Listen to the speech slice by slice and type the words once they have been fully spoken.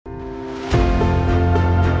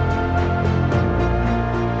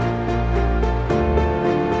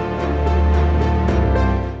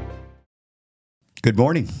Good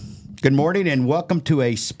morning. Good morning, and welcome to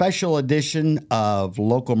a special edition of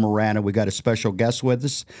Local Marana. We got a special guest with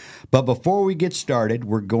us. But before we get started,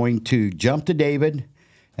 we're going to jump to David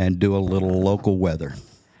and do a little local weather.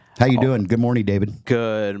 How you doing? Good morning, David.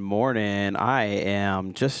 Good morning. I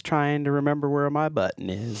am just trying to remember where my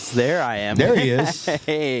button is. There I am. There he is.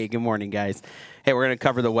 Hey, good morning, guys. Hey, we're going to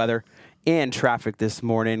cover the weather and traffic this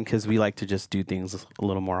morning because we like to just do things a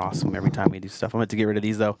little more awesome every time we do stuff. I'm going to get rid of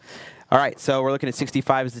these, though. All right, so we're looking at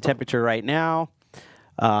 65 as the temperature right now.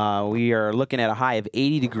 We are looking at a high of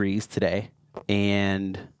 80 degrees today,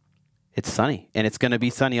 and it's sunny. And it's going to be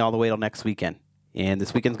sunny all the way till next weekend. And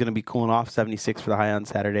this weekend's going to be cooling off, 76 for the high on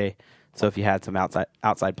Saturday. So if you had some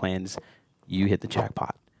outside plans, you hit the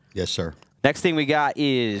jackpot. Yes, sir. Next thing we got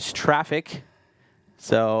is traffic.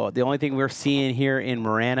 So the only thing we're seeing here in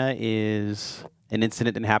Marana is an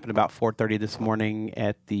incident that happened about 4:30 this morning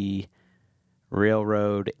at the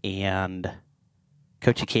Railroad and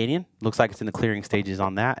Cochee Canyon. Looks like it's in the clearing stages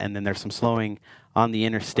on that. And then there's some slowing on the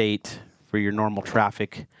interstate for your normal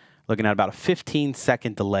traffic. Looking at about a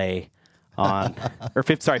 15-second delay on,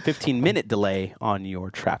 15-minute delay on your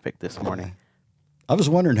traffic this morning. I was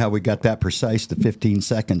wondering how we got that precise to 15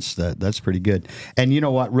 seconds. That's pretty good. And you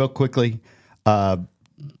know what? Real quickly,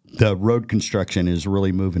 the road construction is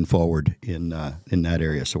really moving forward in that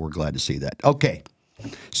area, so we're glad to see that. Okay,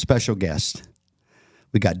 special guest.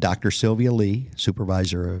 We got Dr. Sylvia Lee,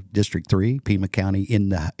 Supervisor of District 3, Pima County, in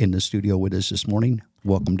the studio with us this morning.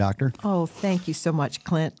 Welcome, Doctor. Oh, thank you so much,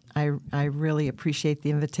 Clint. I really appreciate the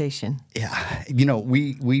invitation. Yeah, you know,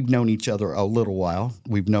 we've known each other a little while.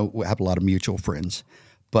 We have a lot of mutual friends,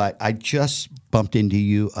 but I just bumped into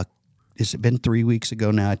you. Has it been 3 weeks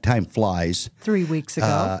ago now? Time flies. 3 weeks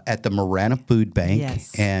ago at the Marana Food Bank.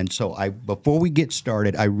 Yes. And so before we get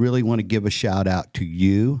started, I really want to give a shout out to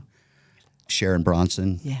you, Sharon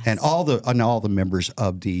Bronson, yes, and all the members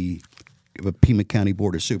of the Pima County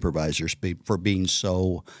Board of Supervisors for being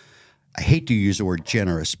so, I hate to use the word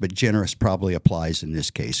generous, but generous probably applies in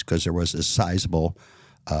this case because there was a sizable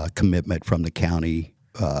commitment from the county,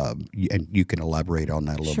 and you can elaborate on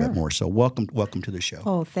that a little bit more. So welcome to the show.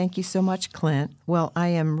 Oh, thank you so much, Clint. Well, I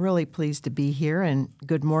am really pleased to be here, and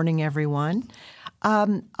good morning, everyone.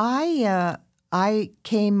 I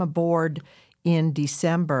came aboard in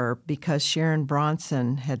December because Sharon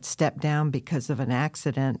Bronson had stepped down because of an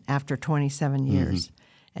accident after 27 years. Mm-hmm.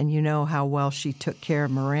 And you know how well she took care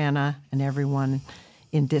of Marana and everyone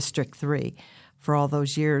in District 3 for all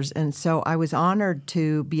those years. And so I was honored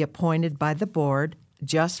to be appointed by the board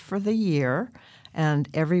just for the year. And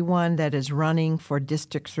everyone that is running for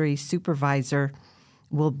District 3 Supervisor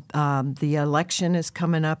the election is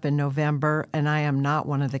coming up in November, and I am not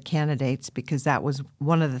one of the candidates because that was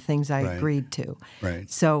one of the things I agreed to.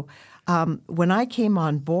 Right. So when I came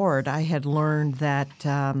on board, I had learned that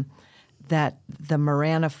the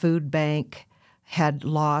Marana Food Bank had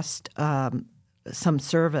lost some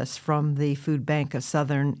service from the Food Bank of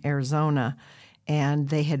Southern Arizona, and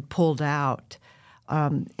they had pulled out.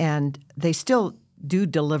 And they still do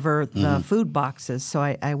deliver the food boxes, so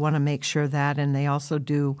I want to make sure that, and they also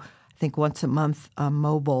do, I think, once a month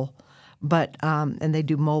mobile, but and they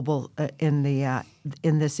do mobile in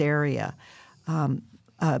this area,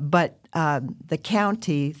 but the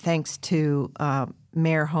county, thanks to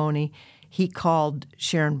Mayor Honey, he called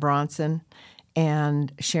Sharon Bronson,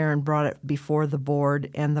 and Sharon brought it before the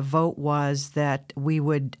board, and the vote was that we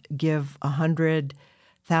would give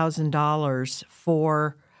 $100,000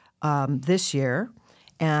 for this year,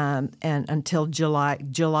 and until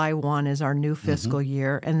July 1 is our new fiscal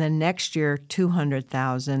year, and then next year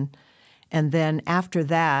 $200,000, and then after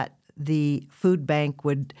that the food bank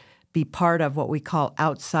would be part of what we call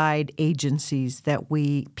outside agencies that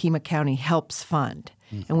Pima County helps fund,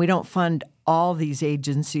 and we don't fund all these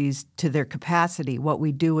agencies to their capacity. What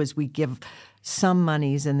we do is we give some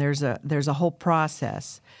monies, and there's a whole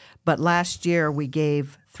process. But last year we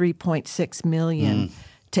gave $3.6 million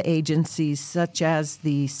to agencies such as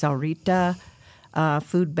the Saurita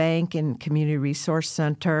Food Bank and Community Resource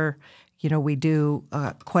Center. You know, we do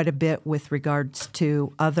quite a bit with regards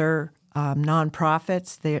to other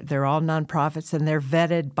nonprofits. They're all nonprofits, and they're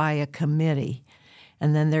vetted by a committee,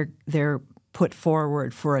 and then they're put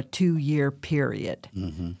forward for a 2-year period.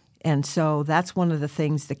 Mm-hmm. And so that's one of the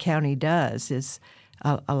things the county does is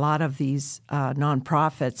a lot of these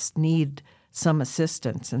nonprofits need some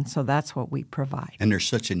assistance, and so that's what we provide. And there's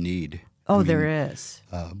such a need. Oh, there is.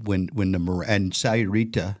 When and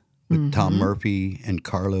Saurita with Tom Murphy and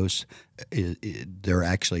Carlos, they're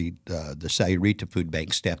actually the Saurita Food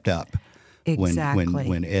Bank stepped up. Exactly.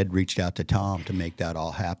 When Ed reached out to Tom to make that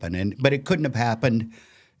all happen, but it couldn't have happened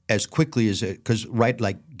as quickly as it, because like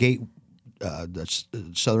the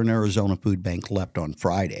Southern Arizona Food Bank left on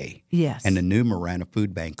Friday. Yes. And the new Marana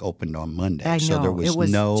Food Bank opened on Monday. I know. So there was, It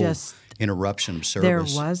was no just, interruption of service.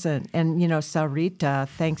 There wasn't. And, Saurita,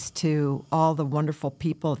 thanks to all the wonderful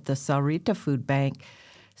people at the Saurita Food Bank,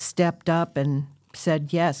 stepped up and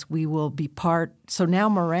said, yes, we will be part. So now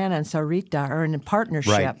Marana and Saurita are in a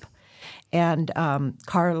partnership. Right. And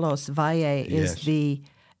Carlos Valle is the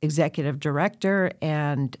executive director.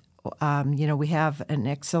 And, we have an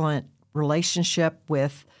excellent relationship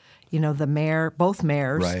with, the mayor, both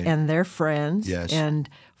mayors and their friends, and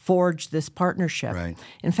forge this partnership. Right.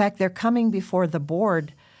 In fact, they're coming before the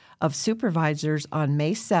Board of Supervisors on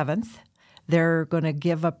May 7th. They're going to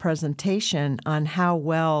give a presentation on how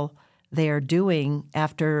well they are doing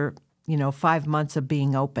after, 5 months of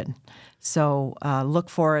being open. So look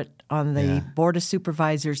for it on the Board of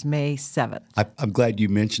Supervisors May 7th. I'm glad you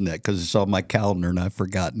mentioned that because it's on my calendar and I've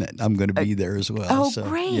forgotten it. I'm going to be there as well. Oh, so,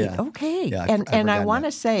 great. Yeah. Okay. Yeah, and I want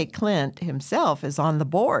to say Clint himself is on the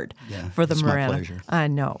board for the Marana. My pleasure. I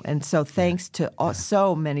know. And so thanks to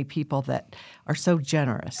so many people that are so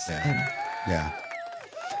generous.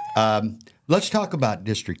 Let's talk about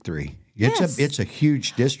District 3. It's a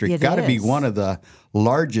huge district. It Got to be is. one of the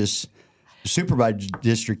largest supervisor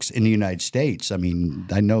districts in the United States. I mean,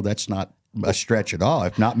 I know that's not a stretch at all.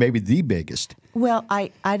 If not, maybe the biggest. Well,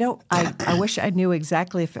 I wish I knew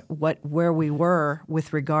exactly where we were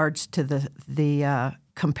with regards to the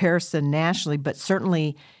comparison nationally, but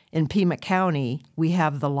certainly in Pima County we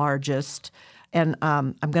have the largest. And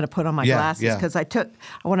I'm going to put on my glasses because I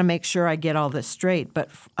want to make sure I get all this straight. But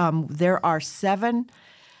there are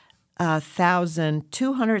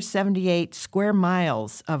 7,278 square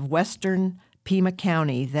miles of western Pima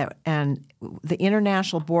County and the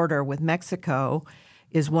international border with Mexico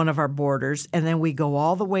is one of our borders. And then we go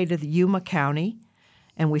all the way to the Yuma County,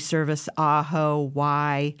 and we service Ajo,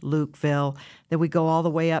 Y, Lukeville. Then we go all the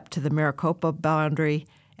way up to the Maricopa boundary,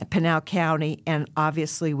 Pinal County, and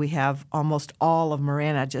obviously we have almost all of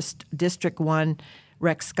Marana. Just District 1,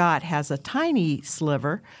 Rex Scott has a tiny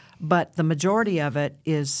sliver, but the majority of it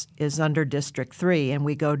is under District 3, and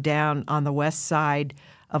we go down on the west side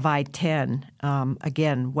of I-10,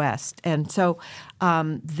 again, west. And so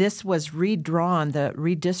this was redrawn, the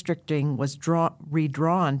redistricting was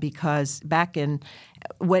redrawn because back in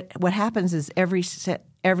what happens is every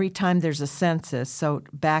time there's a census, so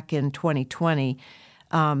back in 2020,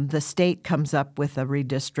 the state comes up with a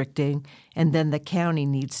redistricting, and then the county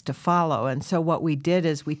needs to follow. And so what we did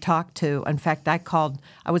is we talked to, in fact, I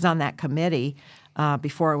was on that committee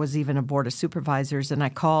before I was even a board of supervisors, and I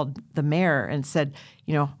called the mayor and said,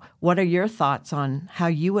 what are your thoughts on how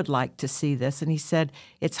you would like to see this? And he said,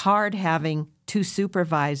 it's hard having two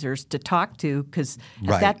supervisors to talk to because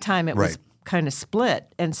at that time it was kind of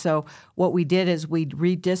split. And so what we did is we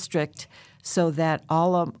redistrict so that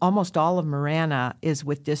almost all of Marana is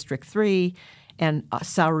with District 3, and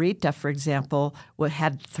Saurita, for example,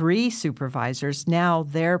 had 3 supervisors. Now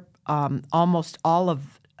they're almost all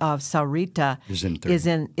of Saurita is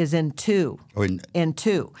in 2. In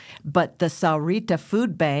 2. But the Saurita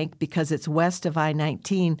Food Bank, because it's west of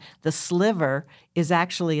I-19, the sliver is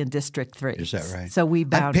actually in District 3. Is that right? So we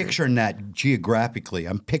boundary. I'm picturing that geographically.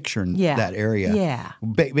 I'm picturing that area. Yeah.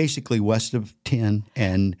 Basically west of 10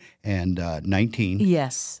 and 19.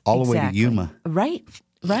 Yes. All the way to Yuma. Right.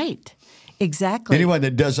 Exactly. Anyone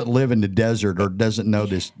that doesn't live in the desert or doesn't know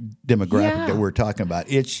this demographic that we're talking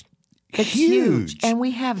about, it's huge. And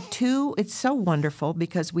we have 2. It's so wonderful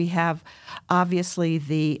because we have obviously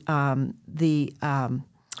the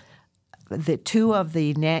 2 of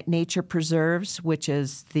the nature preserves, which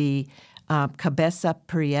is the Cabeza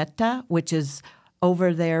Prieta, which is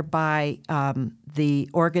over there by the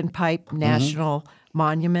Organ Pipe National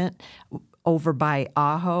Monument, over by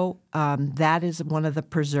Ajo. That is one of the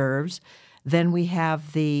preserves. Then we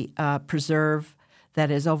have the preserve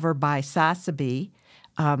that is over by Sasabe.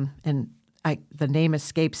 And the name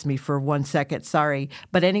escapes me for 1 second, sorry.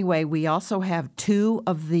 But anyway, we also have 2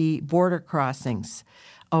 of the border crossings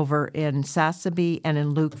over in Sasabe and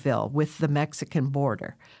in Lukeville with the Mexican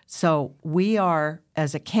border. So we are,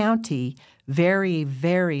 as a county, very,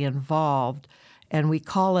 very involved, and we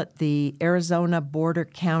call it the Arizona Border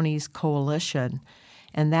Counties Coalition,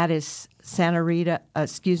 and that is Santa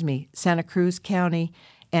Cruz County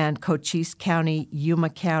and Cochise County, Yuma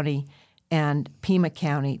County, and Pima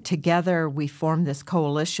County. Together, we form this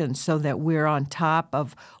coalition so that we're on top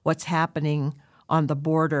of what's happening on the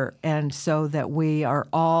border and so that we are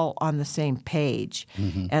all on the same page.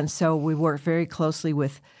 And so we work very closely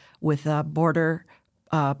with border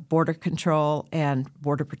Border Control and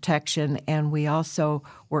Border Protection, and we also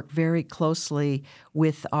work very closely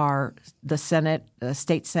with the Senate,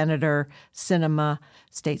 State Senator Sinema,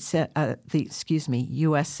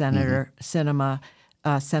 U.S. Senator Sinema,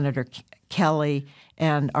 Senator Kelly,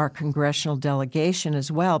 and our congressional delegation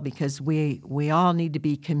as well, because we all need to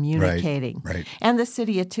be communicating, right. And the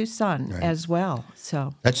city of Tucson as well.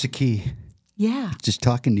 So that's the key. Yeah. Just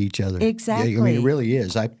talking to each other. Exactly. Yeah, I mean, it really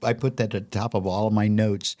is. I put that at the top of all of my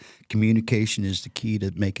notes. Communication is the key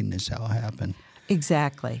to making this all happen.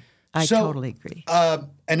 Exactly. I totally agree.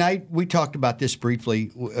 And we talked about this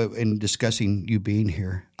briefly in discussing you being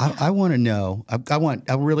here. I want to know.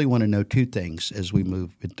 I really want to know two things as we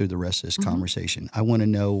move through the rest of this conversation. I want to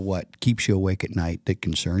know what keeps you awake at night that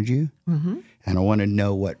concerns you, and I want to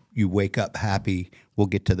know what you wake up happy. We'll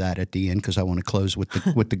get to that at the end because I want to close with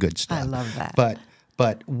the good stuff. I love that.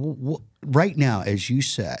 But right now, as you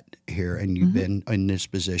sat here and you've been in this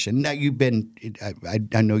position, now you've been.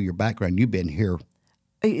 I know your background. You've been here.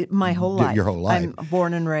 My whole life. Your whole life. I'm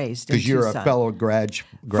born and raised in Because you're Tucson. a fellow grad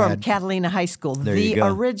From Catalina High School, the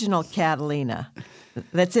original Catalina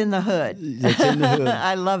that's in the hood. It's in the hood.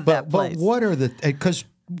 I love that place. But what are because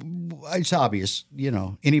it's obvious,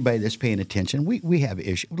 anybody that's paying attention, we have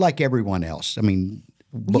issues like everyone else. I mean,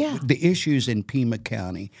 the issues in Pima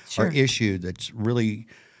County are issue that's really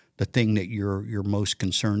the thing that you're most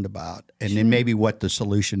concerned about, and then maybe what the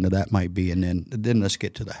solution to that might be, and then let's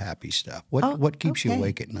get to the happy stuff. What keeps you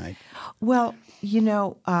awake at night? Well,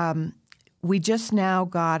 we just now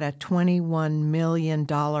got a $21 million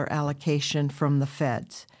allocation from the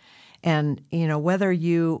feds, and whether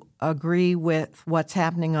you agree with what's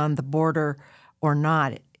happening on the border or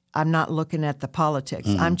not, I'm not looking at the politics.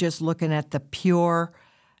 I'm just looking at the pure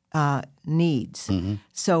needs.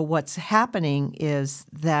 So what's happening is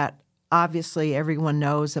that obviously everyone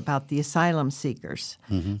knows about the asylum seekers.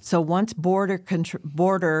 So once border control,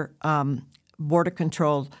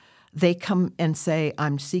 they come and say,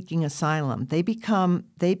 "I'm seeking asylum." They become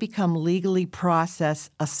legally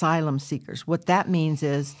processed asylum seekers. What that means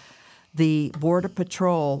is the Border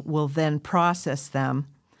Patrol will then process them,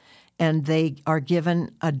 and they are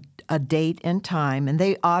given a date and time, and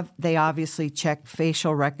they obviously check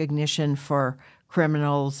facial recognition for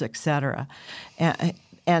criminals, et cetera.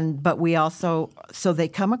 But we also, so they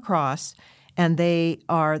come across, and they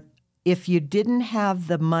are, if you didn't have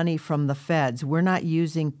the money from the feds, we're not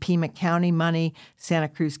using Pima County money, Santa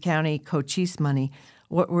Cruz County, Cochise money.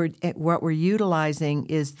 What we're utilizing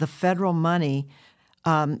is the federal money,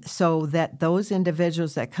 so that those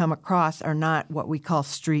individuals that come across are not what we call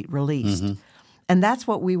street released. And that's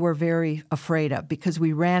what we were very afraid of, because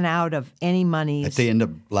we ran out of any money. At the end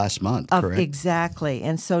of last month, correct? Exactly.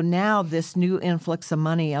 And so now this new influx of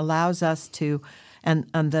money allows us to, and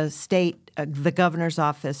the state, the governor's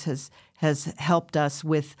office has helped us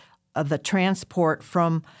with the transport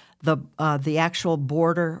from the actual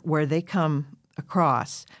border where they come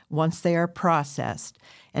across once they are processed,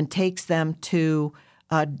 and takes them to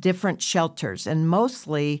different shelters. And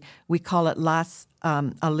mostly we call it Las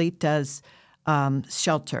Alitas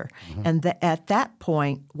shelter. And at that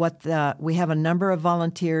point, we have a number of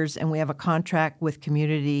volunteers, and we have a contract with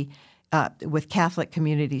with Catholic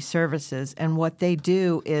Community Services. And what they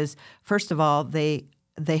do is, first of all, they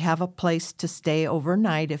have a place to stay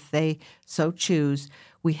overnight if they so choose.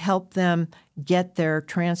 We help them get their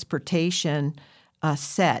transportation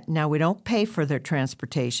set. Now, we don't pay for their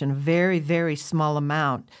transportation, a very, very small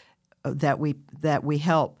amount that we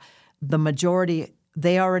help. The majority,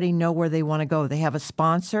 they already know where they want to go. They have a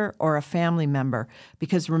sponsor or a family member,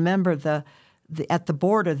 because remember, at the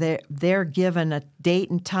border, they're given a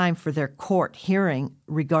date and time for their court hearing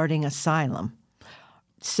regarding asylum.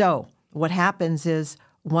 So what happens is,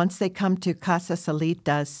 once they come to Casas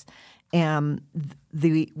Alitas,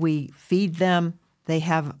 we feed them. They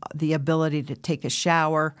have the ability to take a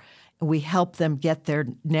shower. We help them get their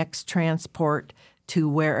next transport to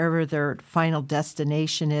wherever their final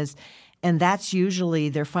destination is. And that's usually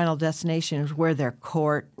their final destination is where their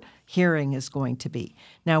court hearing is going to be.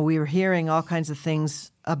 Now, we were hearing all kinds of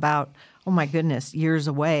things about, oh my goodness, years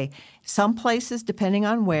away. Some places, depending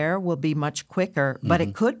on where, will be much quicker, but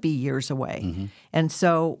it could be years away. And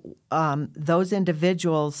so those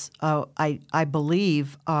individuals, I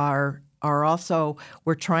believe, are also,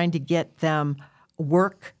 we're trying to get them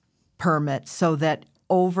work permits so that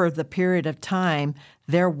over the period of time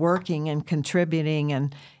they're working and contributing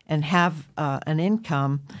and have an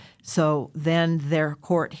income. So then their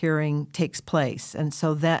court hearing takes place, and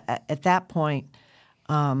so that at that point,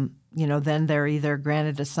 then they're either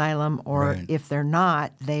granted asylum, or if they're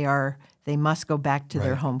not, they are they must go back to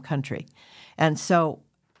their home country. And so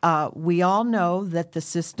we all know that the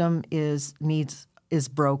system is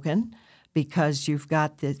broken, because you've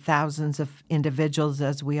got the thousands of individuals,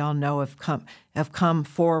 as we all know, have come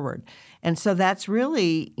forward. And so that's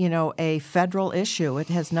really, a federal issue. It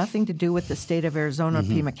has nothing to do with the state of Arizona or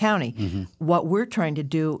Pima County. What we're trying to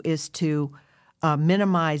do is to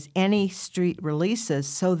minimize any street releases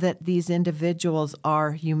so that these individuals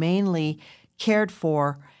are humanely cared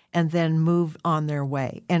for and then move on their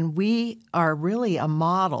way. And we are really a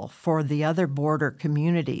model for the other border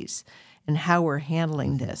communities and how we're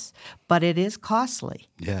handling this. But it is costly.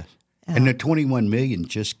 Yes. And the 21 million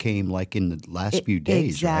just came like in the last few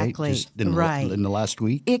days, exactly. right? Just in the last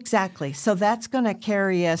week? Exactly. So that's going to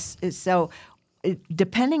carry us. So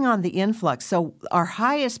depending on the influx, so our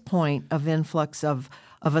highest point of influx of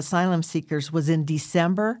asylum seekers was in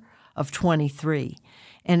December of 23.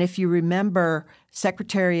 And if you remember,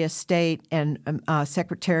 Secretary of State and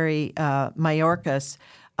Secretary Mayorkas,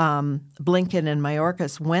 Blinken and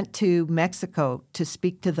Mayorkas went to Mexico to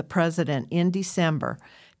speak to the president in December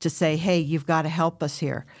to say, hey, you've got to help us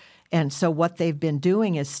here. And so what they've been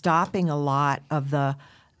doing is stopping a lot of the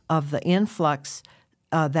influx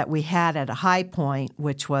that we had at a high point,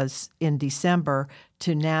 which was in December,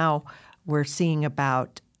 to now we're seeing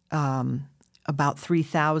about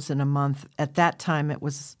 3,000 a month. At that time, it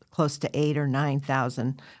was close to 8,000 or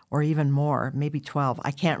 9,000, or even more, maybe 12.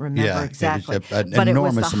 I can't remember exactly. It was an but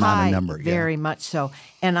enormous it was the amount high, of number. Yeah. Very much so.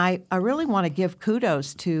 And I really want to give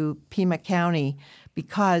kudos to Pima County,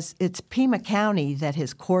 because it's Pima County that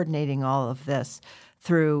is coordinating all of this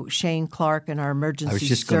through Shane Clark and our emergency services. I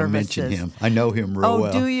was just going to mention him. I know him real well.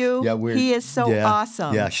 Oh, do you? Yeah, he is so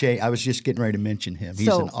awesome. Yeah, Shane. I was just getting ready to mention him. He's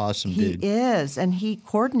an awesome dude. He is, and he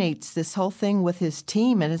coordinates this whole thing with his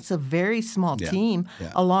team, and it's a very small team,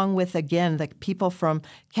 along with, again, the people from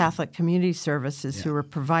Catholic Community Services who are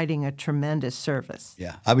providing a tremendous service.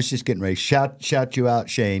 Yeah, I was just getting ready to shout you out,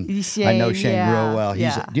 Shane. I know Shane real well.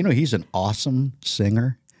 He's an awesome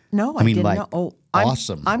singer. No, I didn't know. Oh,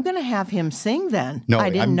 awesome. I'm going to have him sing then. No, I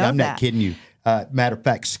didn't know that. I'm not kidding you. Matter of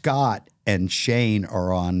fact, Scott and Shane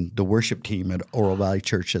are on the worship team at Oro Valley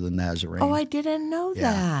Church of the Nazarene. Oh, I didn't know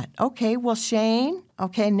that. Okay, well, Shane,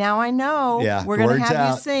 now I know. Yeah, we're going to have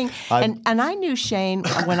out. you sing. And I knew Shane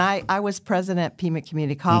when I was president at Pima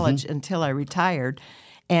Community College until I retired.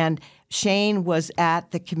 And Shane was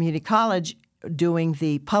at the community college doing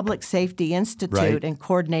the Public Safety Institute and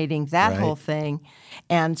coordinating that whole thing.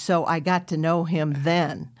 And so I got to know him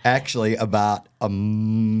then. Actually, about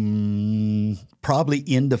probably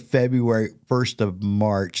end of February, 1st of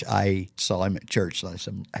March, I saw him at church. And I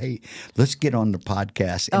said, hey, let's get on the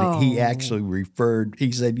podcast. And he actually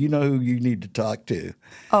he said, you know who you need to talk to.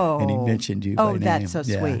 Oh. And he mentioned you by name. That's so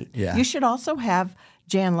sweet. Yeah. You should also have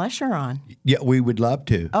Jan Lesher on. Yeah, we would love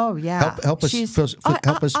to. Oh, yeah. Help us facilitate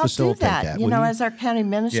I'll do that. that. As our county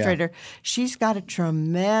administrator, she's got a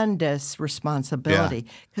tremendous responsibility,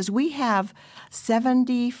 because we have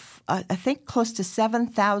 70, I think close to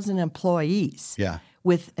 7,000 employees. Yeah.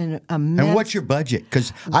 With an immense... And what's your budget?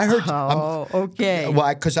 Because I heard... okay.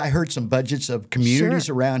 Why? Because I heard some budgets of communities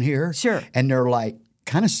around here. Sure. And they're like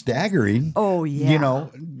kind of staggering. Oh, yeah.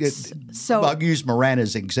 So I'll use Marana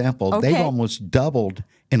as an example. Okay. They've almost doubled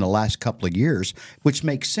in the last couple of years, which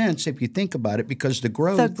makes sense if you think about it, because the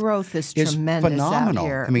growth is tremendous phenomenal. Out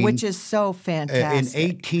here, I mean, which is so fantastic. In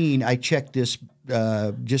 18, I checked this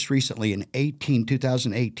just recently. In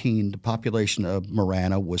 2018, the population of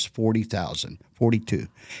Marana was 40,000, 42.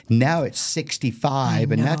 Now it's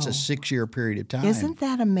 65, and that's a 6-year period of time. Isn't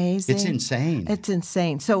that amazing? It's insane. It's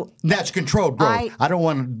insane. So that's controlled growth. I don't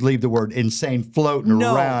want to leave the word insane floating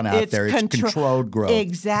around out there. It's controlled growth.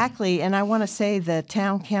 Exactly. And I want to say the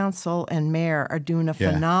town council and mayor are doing a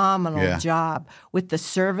phenomenal job with the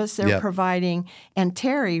service they're providing. And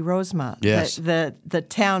Terry Rosema, the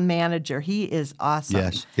town manager, he is awesome.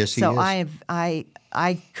 Yes, he is. So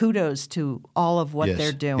I kudos to all of what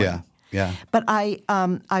they're doing. Yeah. But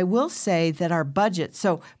I will say that our budget,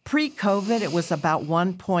 so pre-COVID, it was about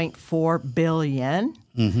 $1.4 billion.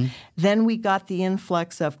 Then we got the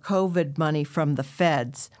influx of COVID money from the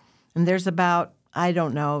feds. And there's about, I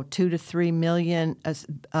don't know, 2 to 3 million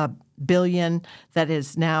billion that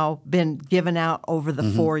has now been given out over the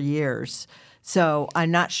 4 years. So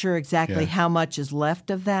I'm not sure exactly how much is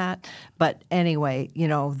left of that. But anyway,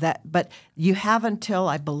 but you have until,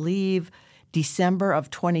 I believe, December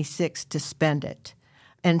of 26 to spend it.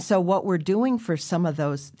 And so what we're doing for some of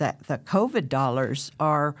those, the COVID dollars,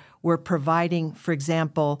 we're providing, for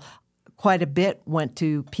example, quite a bit went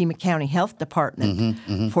to Pima County Health Department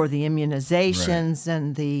for the immunizations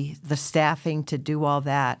and the staffing to do all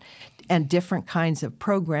that. and different kinds of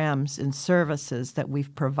programs and services that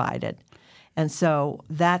we've provided. And so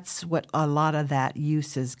that's what a lot of that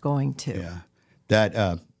use is going to. Yeah.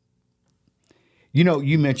 That,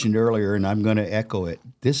 you mentioned earlier, and I'm going to echo it.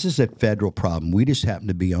 This is a federal problem. We just happen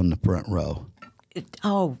to be on the front row.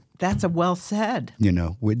 That's a well said.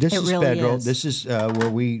 This is really federal. is. This is where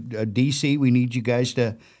we, D.C., we need you guys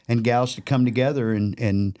and gals to come together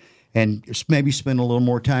and maybe spend a little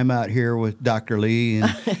more time out here with Dr. Lee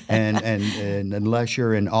and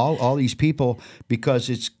Lesher and all these people,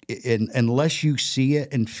 because unless you see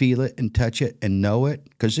it and feel it and touch it and know it,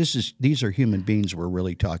 because these are human beings we're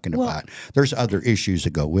really talking about. There's other issues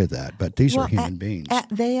that go with that, but these are human beings.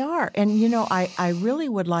 They are. And, I really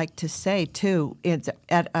would like to say, too,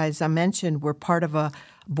 as I mentioned, we're part of a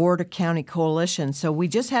border county coalition. So we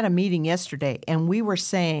just had a meeting yesterday, and we were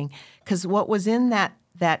saying, because what was in that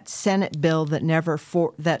Senate bill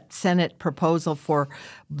that Senate proposal for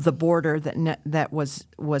the border that was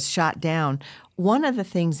shot down. One of the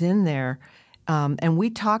things in there, and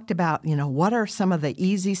we talked about, what are some of the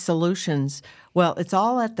easy solutions? Well, it's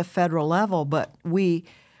all at the federal level, but we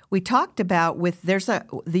talked about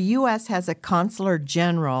the U.S. has a consular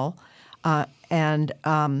general, and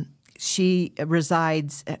she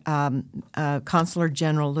resides, Consular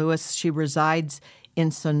General Lewis. She resides in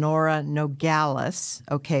Sonora, Nogales,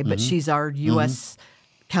 but she's our U.S.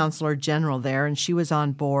 Consular General there, and she was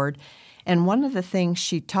on board. And one of the things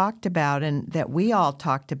she talked about, and that we all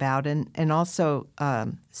talked about, and also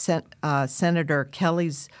Senator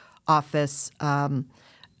Kelly's office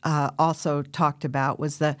also talked about,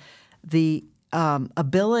 was the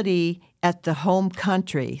ability at the home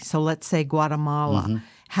country, so let's say Guatemala,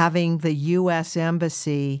 having the U.S.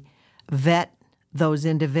 Embassy vet those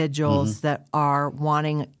individuals that are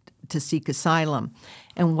wanting to seek asylum.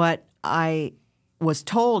 And what I was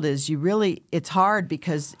told is it's hard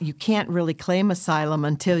because you can't really claim asylum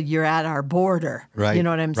until you're at our border. Right. You know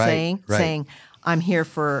what I'm saying? Right. Saying, I'm here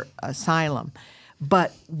for asylum.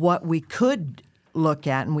 But what we could look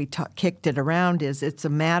at, and we kicked it around, is it's a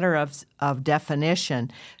matter of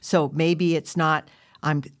definition. So maybe it's not,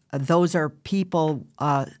 those are people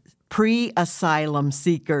pre-asylum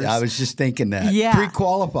seekers. I was just thinking that. Yeah.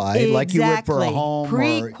 Pre-qualified, exactly. like you would for a home.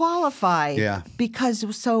 Pre-qualified. Yeah. Because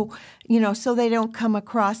so they don't come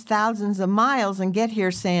across thousands of miles and get here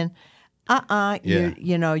saying,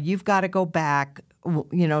 you've got to go back,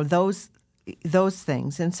 those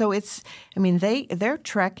things. And so they're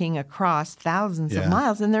trekking across thousands of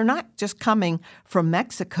miles, and they're not just coming from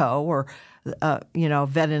Mexico or,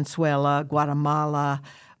 Venezuela, Guatemala.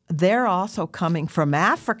 They're also coming from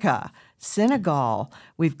Africa, Senegal.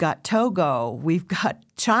 We've got Togo. We've got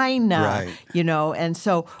China. Right. And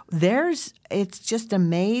so it's just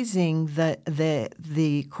amazing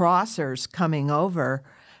the crossers coming over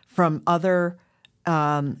from other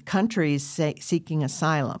countries seeking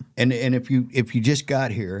asylum. And if you just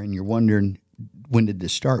got here and you're wondering, when did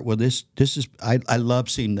this start? Well, this is I love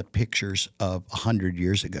seeing the pictures of 100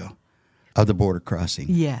 years ago of the border crossing.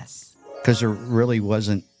 Yes. Because there really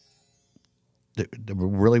wasn't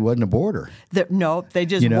a border. No, they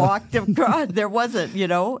just walked across. There wasn't,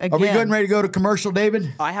 again. Are we good and ready to go to commercial,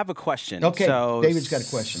 David? I have a question. Okay, so David's got a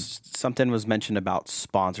question. Something was mentioned about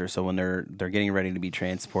sponsors. So when they're getting ready to be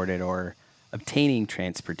transported or obtaining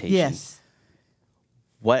transportation. Yes.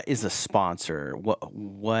 What is a sponsor?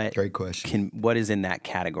 What? Great question. What is in that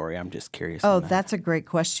category? I'm just curious. Oh, that's a great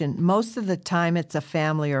question. Most of the time, it's a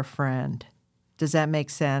family or friend. Does that make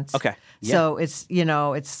sense? Okay. Yeah. So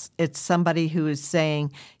it's somebody who is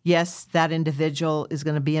saying, yes, that individual is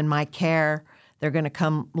going to be in my care. They're going to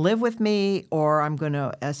come live with me, or I'm going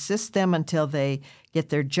to assist them until they get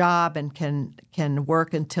their job and can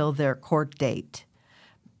work until their court date.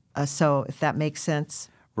 So if that makes sense.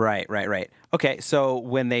 Right. Okay, so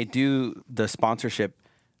when they do the sponsorship,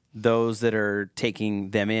 those that are taking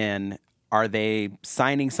them in, are they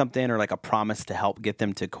signing something or like a promise to help get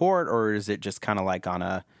them to court, or is it just kind of like on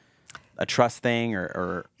a trust thing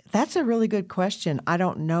or? That's a really good question. I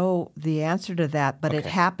don't know the answer to that, but it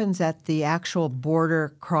happens at the actual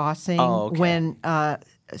border crossing when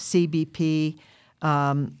CBP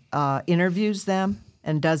interviews them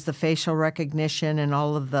and does the facial recognition and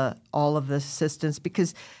all of the assistance,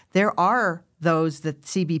 because there are those that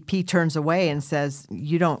CBP turns away and says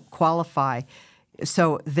you don't qualify.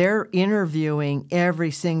 So they're interviewing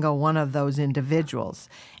every single one of those individuals.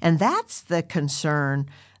 And that's the concern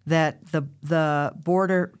that the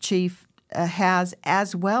border chief has,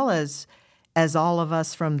 as well as all of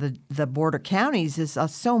us from the border counties, is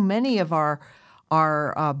so many of our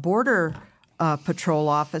border patrol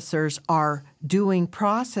officers are doing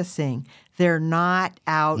processing. They're not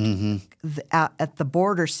out, out at the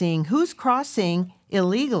border seeing who's crossing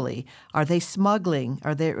illegally. Are they smuggling?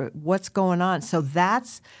 What's going on? So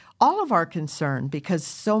that's all of our concern, because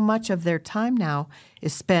so much of their time now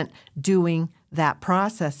is spent doing that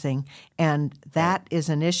processing, and that is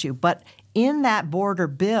an issue. But in that border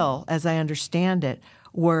bill, as I understand it,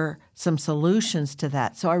 were some solutions to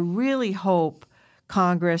that. So I really hope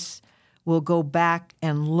Congress will go back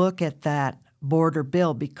and look at that border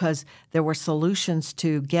bill, because there were solutions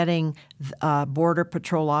to getting Border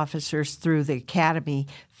Patrol officers through the academy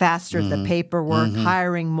faster, the paperwork,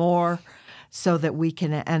 hiring more so that we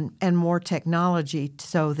can, and more technology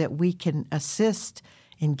so that we can assist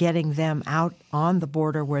in getting them out on the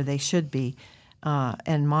border where they should be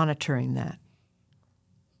and monitoring that.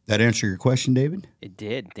 That answer your question, David? It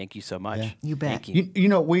did. Thank you so much. Yeah. You bet. Thank you. You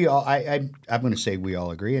know, we all. I'm going to say we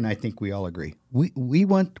all agree, and I think we all agree. We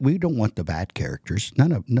don't want the bad characters.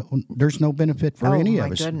 There's no benefit for any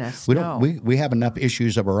of us. Oh my goodness, we no. don't. We have enough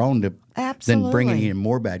issues of our own to than bringing in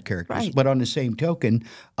more bad characters. Right. But on the same token,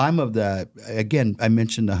 I'm of the. Again, I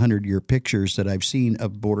mentioned the 100-year pictures that I've seen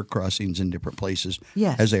of border crossings in different places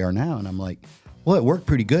as they are now, and I'm like, well, it worked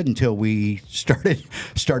pretty good until we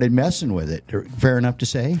started messing with it. Fair enough to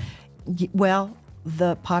say? Well,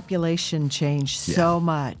 the population changed so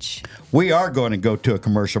much. We are going to go to a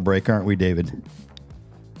commercial break, aren't we, David?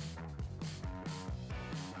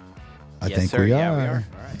 I Yes, think sir. we Yeah, are. we are.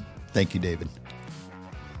 All right. Thank you, David.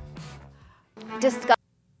 Discover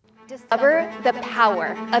the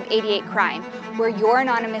power of 88 Crime, where your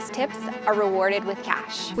anonymous tips are rewarded with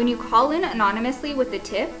cash. When you call in anonymously with a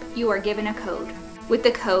tip, you are given a code. With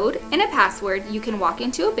the code and a password, you can walk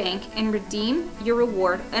into a bank and redeem your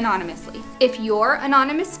reward anonymously. If your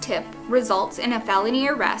anonymous tip results in a felony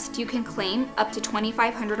arrest, you can claim up to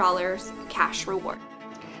 $2,500 cash reward.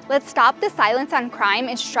 Let's stop the silence on crime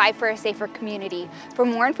and strive for a safer community. For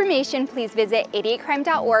more information, please visit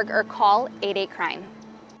 88crime.org or call 88crime.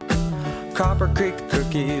 Copper Creek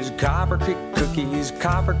Cookies, Copper Creek Cookies,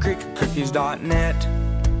 CopperCreekCookies.net.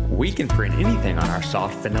 We can print anything on our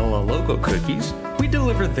soft vanilla logo cookies. We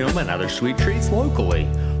deliver them and other sweet treats locally.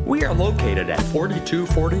 We are located at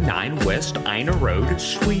 4249 West Ina Road,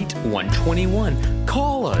 Suite 121.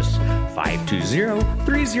 Call us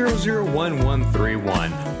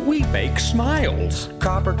 520-300-1131. We bake smiles.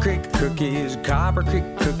 Copper Creek Cookies, Copper Creek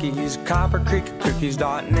Cookies,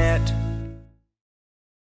 CopperCreekCookies.net.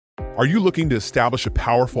 Are you looking to establish a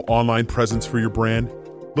powerful online presence for your brand?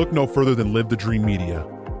 Look no further than Live the Dream Media.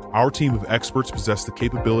 Our team of experts possess the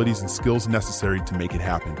capabilities and skills necessary to make it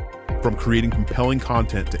happen. From creating compelling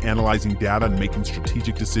content to analyzing data and making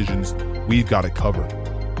strategic decisions, we've got it covered.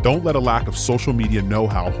 Don't let a lack of social media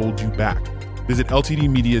know-how hold you back. Visit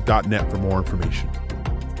ltdmedia.net for more information.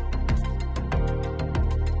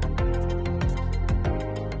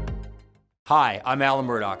 Hi, I'm Alan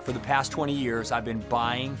Murdoch. For the past 20 years, I've been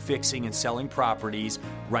buying, fixing, and selling properties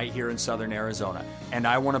right here in Southern Arizona. And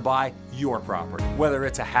I want to buy your property. Whether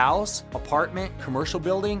it's a house, apartment, commercial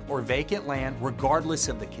building, or vacant land, regardless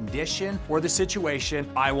of the condition or the situation,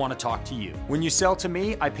 I want to talk to you. When you sell to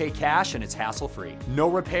me, I pay cash and it's hassle-free. No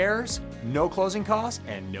repairs, no closing costs,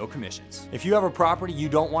 and no commissions. If you have a property you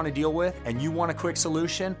don't want to deal with and you want a quick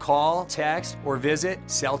solution, call, text, or visit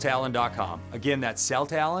selltalon.com. Again, that's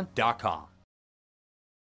selltalon.com.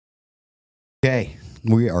 Okay,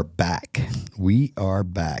 we are back. We are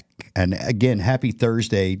back. And again, happy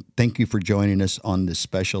Thursday. Thank you for joining us on this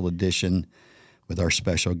special edition with our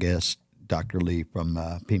special guest, Dr. Lee from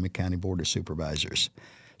Pima County Board of Supervisors.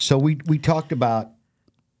 So we talked about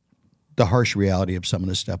the harsh reality of some of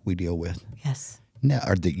the stuff we deal with. Yes. Now,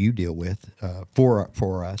 or that you deal with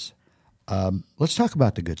for us. Let's talk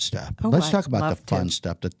about the good stuff. Let's talk about the fun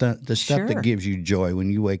stuff, the stuff that gives you joy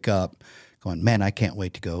when you wake up going, man, I can't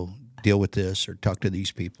wait to go deal with this or talk to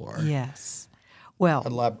these people. Or, yes.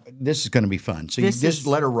 Well, this is going to be fun. So you just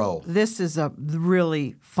let her roll. This is a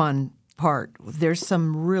really fun part. There's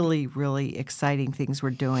some really, really exciting things we're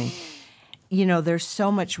doing. You know, there's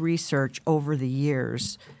so much research over the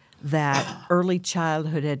years that early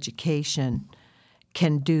childhood education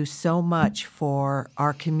can do so much for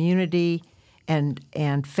our community and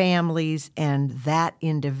families, and that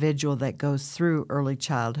individual that goes through early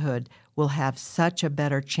childhood will have such a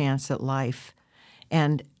better chance at life.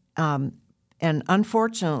 And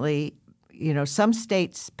unfortunately, you know, some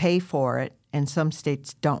states pay for it and some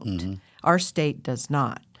states don't. Mm-hmm. Our state does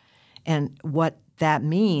not. And what that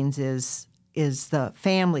means is the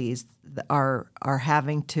families are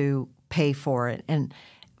having to pay for it. And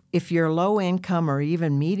if you're low income or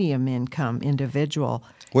even medium income individual,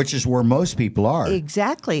 which is where most people are.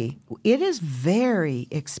 Exactly. It is very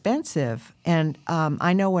expensive. And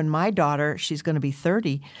I know when my daughter, she's going to be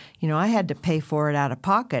 30, I had to pay for it out of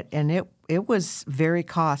pocket, and it was very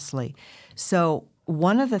costly. So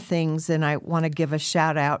one of the things, and I want to give a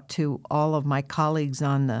shout out to all of my colleagues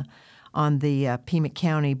on the Pima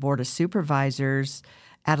County Board of Supervisors,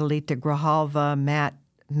 Adelita Grijalva,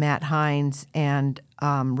 Matt Hines, and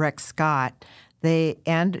Rex Scott,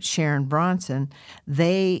 and Sharon Bronson,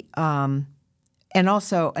 and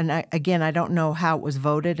also, again, I don't know how it was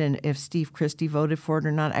voted and if Steve Christie voted for it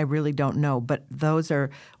or not. I really don't know. But those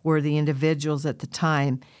were the individuals at the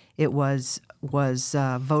time it was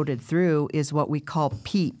voted through, is what we call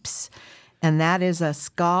PEEPS. And that is a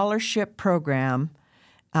scholarship program,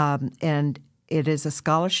 and it is a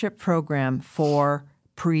scholarship program for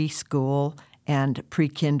preschool and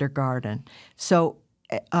pre-kindergarten. So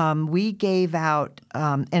we gave out,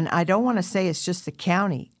 and I don't want to say it's just the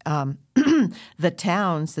county. The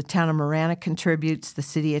town of Marana contributes, the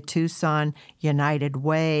city of Tucson, United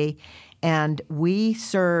Way, and we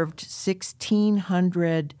served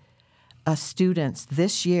 1,600 students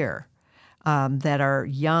this year that are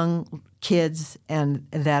young kids and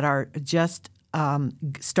that are just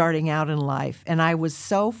starting out in life. And I was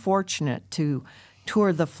so fortunate to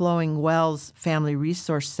tour the Flowing Wells Family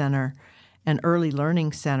Resource Center and Early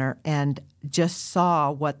Learning Center and just saw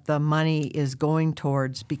what the money is going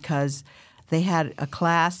towards, because they had a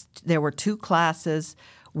class. There were 2 classes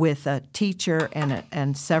with a teacher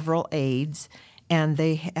and several aides, and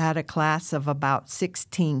they had a class of about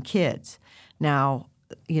 16 kids. Now,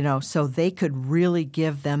 so they could really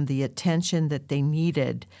give them the attention that they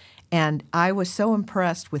needed. And I was so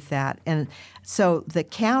impressed with that. And so the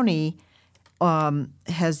county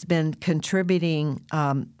has been contributing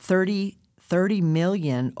 $30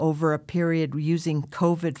 million over a period using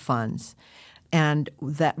COVID funds, and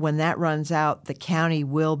that when that runs out, the county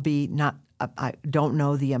will be I don't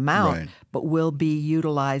know the amount, right, but will be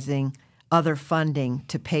utilizing other funding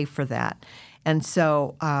to pay for that. And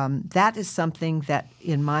so that is something that,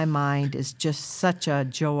 in my mind, is just such a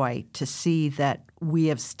joy to see that we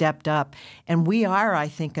have stepped up. And we are, I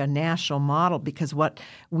think, a national model, because what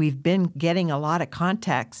we've been getting a lot of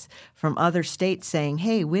contacts from other states saying,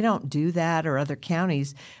 hey, we don't do that, or other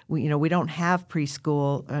counties, we don't have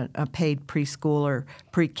preschool, paid preschool or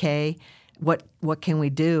pre-K. What can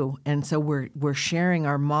we do? And so we're sharing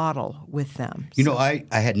our model with them. I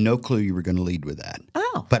had no clue you were going to lead with that.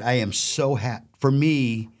 Oh. But I am so happy. For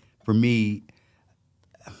me,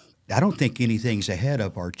 I don't think anything's ahead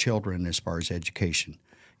of our children as far as education.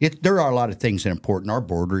 There are a lot of things that are important. Our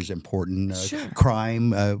border is important. Sure.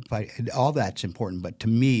 Crime, all that's important. But to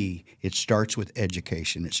me, it starts with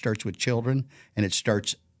education. It starts with children, and it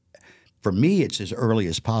starts, for me, it's as early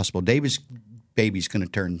as possible. David's baby's going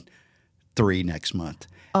to turn 3 next month.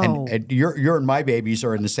 Oh. And your and my babies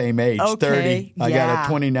are in the same age, okay. 30. I got a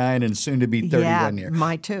 29 and soon to be 31 year.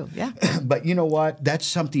 Mine too, yeah. But you know what? That's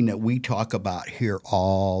something that we talk about here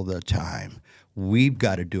all the time. We've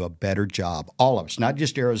got to do a better job. All of us, not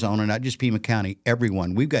just Arizona, not just Pima County,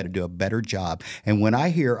 everyone. We've got to do a better job. And when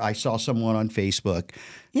I saw someone on Facebook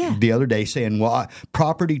the other day saying, well,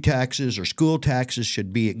 property taxes or school taxes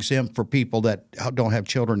should be exempt for people that don't have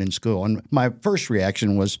children in school. And my first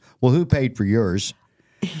reaction was, well, who paid for yours?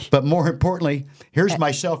 But more importantly, here's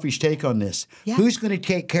my selfish take on this. Yeah. Who's going to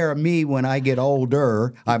take care of me when I get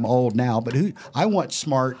older? I'm old now, but I want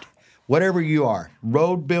smart, whatever you are,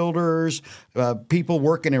 road builders, people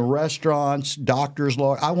working in restaurants, doctors,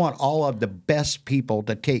 lawyers. I want all of the best people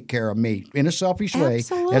to take care of me in a selfish way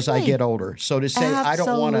as I get older. So to say I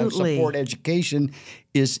don't want to support education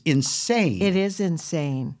is insane. It is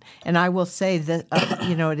insane. And I will say that,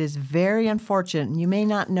 it is very unfortunate, and you may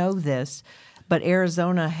not know this, but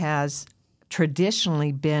Arizona has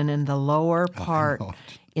traditionally been in the lower part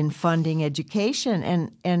in funding education,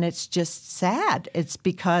 and it's just sad. It's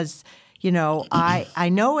because, I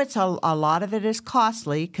know it's a lot of it is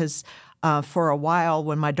costly, because for a while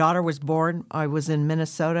when my daughter was born, I was in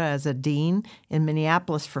Minnesota as a dean in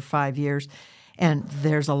Minneapolis for 5 years, and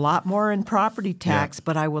there's a lot more in property tax,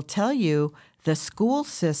 but I will tell you, the school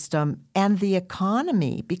system and the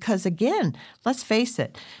economy, because again, let's face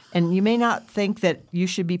it, and you may not think that you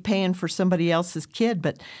should be paying for somebody else's kid,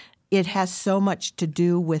 but it has so much to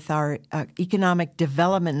do with our economic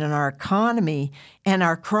development and our economy and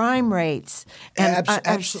our crime rates and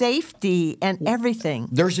our safety and everything.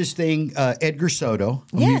 There's this thing, Edgar Soto,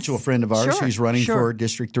 a mutual friend of ours who's running for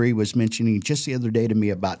District 3, was mentioning just the other day to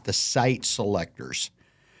me about the site selectors.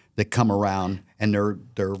 that come around, and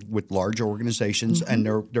they're with large organizations, and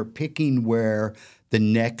they're picking where the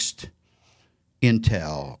next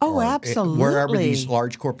Intel, absolutely, wherever these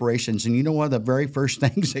large corporations, and one of the very first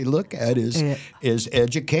things they look at is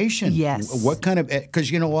education. Yes, what kind of, because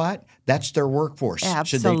you know what, that's their workforce.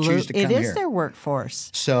 Absolutely, should they choose to come it is here. Their workforce.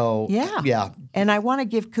 So yeah. And I want to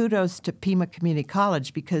give kudos to Pima Community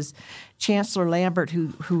College, because Chancellor Lambert,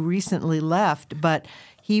 who recently left, but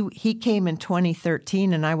he came in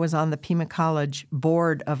 2013, and I was on the Pima College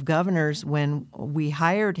Board of Governors when we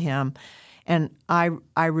hired him. And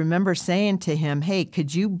I remember saying to him, hey,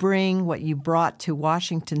 could you bring what you brought to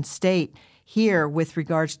Washington State here with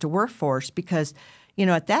regards to workforce? Because,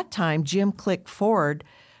 at that time, Jim Click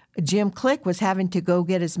was having to go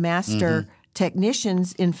get his master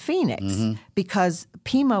technicians in Phoenix because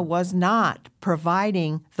Pima was not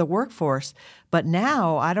providing the workforce. But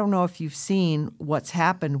now, I don't know if you've seen what's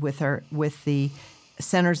happened with the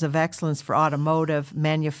Centers of Excellence for Automotive,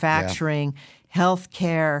 Manufacturing,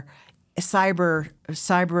 Healthcare,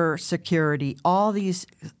 cyber security. All these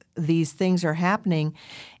things are happening,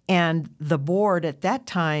 and the board at that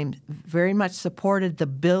time very much supported the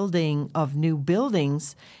building of new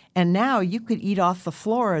buildings. And now you could eat off the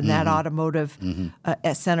floor in that automotive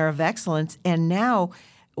center of excellence. And now,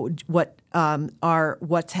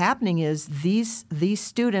 what's happening is these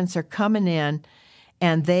students are coming in,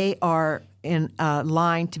 and they are in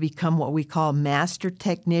line to become what we call master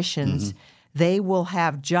technicians. They will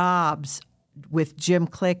have jobs with Jim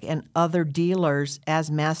Click and other dealers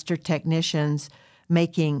as master technicians,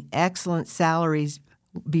 making excellent salaries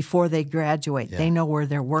before they graduate. They know where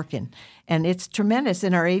they're working. And it's tremendous.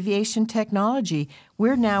 In our aviation technology,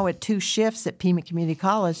 we're now at 2 shifts at Pima Community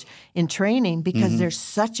College in training because there's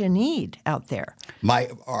such a need out there.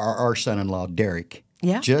 Our son-in-law, Derek,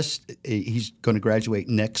 he's going to graduate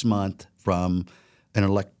next month from an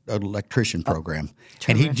electrician program.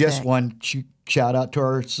 And he just won, shout out to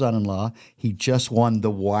our son-in-law, he just won the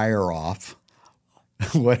wire off.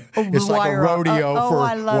 It's like a rodeo for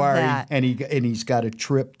I love wiring. that. And he's got a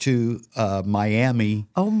trip to Miami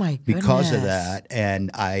because of that. And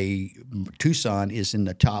Tucson is in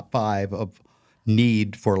the top 5 of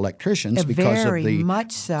need for electricians because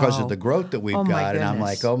of the growth that we've got. And I'm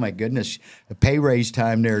like, oh my goodness, a pay raise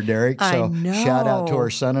time there, Derek. So shout out to our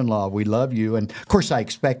son-in-law. We love you. And of course I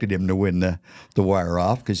expected him to win the wire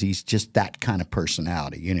off because he's just that kind of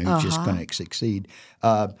personality. He's just going to succeed.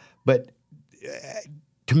 But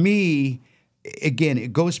to me, again,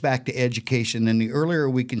 it goes back to education. And the earlier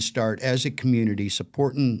we can start as a community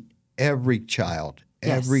supporting every child,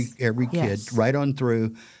 every kid, right on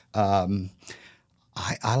through.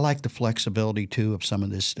 I like the flexibility, too, of some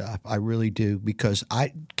of this stuff. I really do, because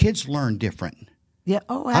kids learn different. Yeah.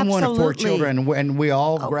 Oh, absolutely. I'm one of 4 children, and we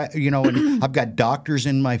all, and I've got doctors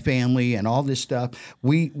in my family and all this stuff.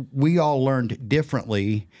 We all learned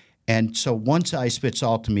differently, and so one size fits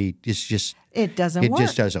all to me. It doesn't work. It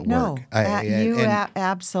just doesn't work.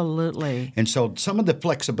 Absolutely. And so some of the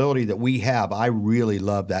flexibility that we have, I really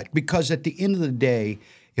love that, because at the end of the day,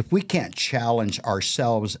 if we can't challenge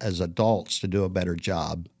ourselves as adults to do a better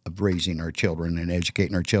job of raising our children and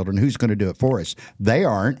educating our children, who's going to do it for us? They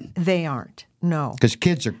aren't. They aren't. No. Because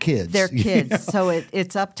kids are kids. They're kids. So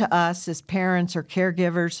it's up to us as parents or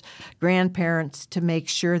caregivers, grandparents, to make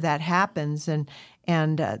sure that happens. And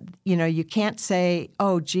you can't say,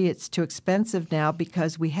 oh, gee, it's too expensive now,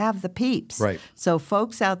 because we have the peeps. Right. So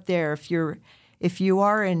folks out there, if you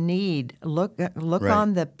are in need, look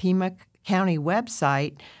on the Pima County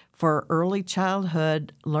website for early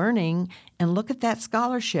childhood learning and look at that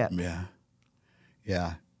scholarship.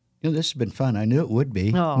 Yeah. This has been fun. I knew it would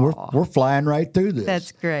be. We're flying right through this.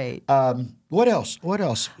 That's great. What else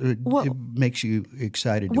makes you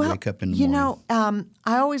excited to wake up in the morning?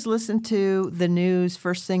 I always listen to the news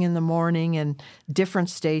first thing in the morning and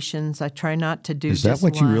different stations. I try not to do Is that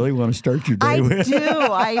what one. you really want to start your day with? I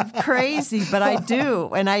do. I'm crazy, but I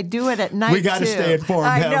do. And I do it at night, We got to stay informed,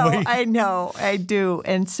 haven't we? I know. I do.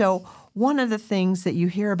 And so one of the things that you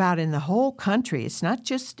hear about in the whole country, it's not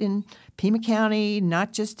just in Pima County,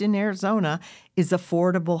 not just in Arizona, is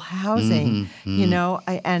affordable housing.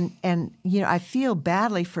 I feel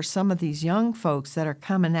badly for some of these young folks that are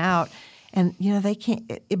coming out, and they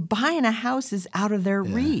can't. Buying a house is out of their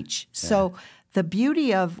reach. So the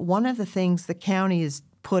beauty of one of the things the county has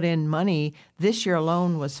put in money this year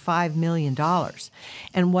alone was $5 million,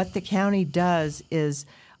 and what the county does is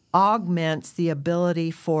augments the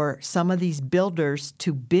ability for some of these builders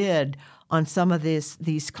to bid on some of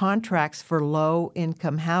these contracts for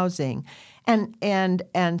low-income housing.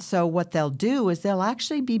 And so what they'll do is they'll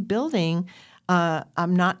actually be building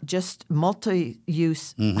not just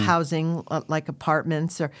multi-use housing like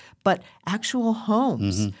apartments, but actual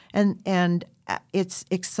homes. And it's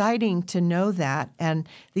exciting to know that. And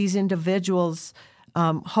these individuals,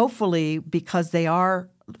 hopefully, because they are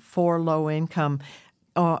for low income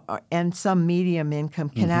and some medium income,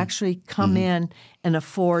 can actually come in and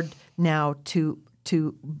afford now to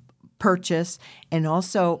purchase and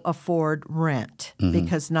also afford rent,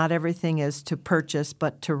 because not everything is to purchase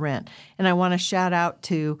but to rent. And I want to shout out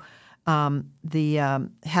to the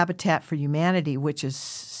Habitat for Humanity, which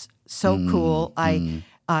is so cool.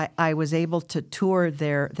 I was able to tour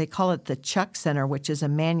they call it the Chuck Center, which is a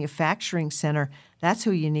manufacturing center. That's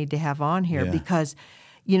who you need to have on here because,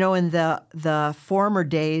 in the former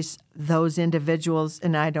days, those individuals,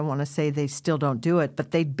 and I don't want to say they still don't do it, but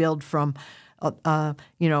they build from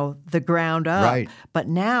the ground up. Right. But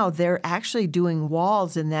now they're actually doing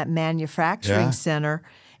walls in that manufacturing center,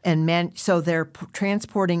 and so they're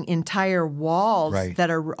transporting entire walls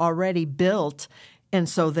that are already built. And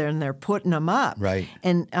so then they're putting them up. Right.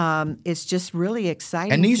 And it's just really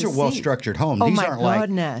exciting. And these to are see. well-structured homes. Oh, These my aren't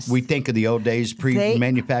goodness. like we think of the old days,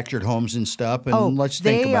 pre-manufactured homes and stuff. And let's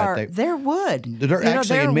think about that. They're wood. They're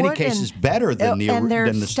actually, in many cases, better than the and they're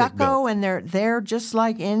than the stick stucco, built. and they're just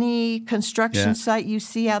like any construction site you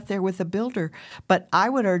see out there with a builder. But I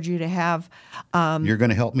would urge you to have. You're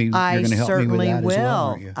going to help me. You're going to help me with that as well,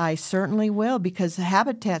 aren't you? I certainly will, because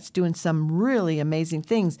Habitat's doing some really amazing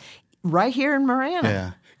things right here in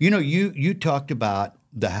Marana. Yeah. You talked about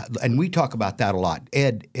and we talk about that a lot.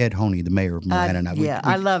 Ed Honey, the mayor of Marana, and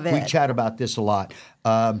I love Ed. We chat about this a lot.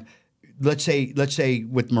 Let's say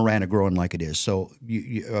with Marana growing like it is. So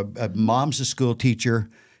mom's a school teacher,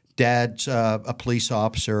 dad's a police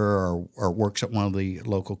officer or works at one of the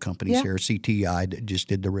local companies here, CTI, that just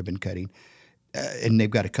did the ribbon cutting. And they've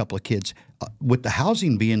got a couple of kids. With the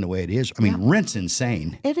housing being the way it is, I mean, rent's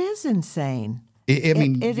insane. It is insane. I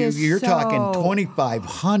mean, you're so, talking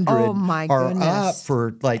 $2,500 oh my are goodness. up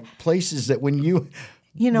for like places that when we're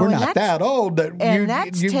and not that old.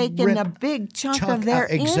 That's taking a big chunk of their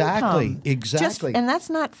income. Exactly. And that's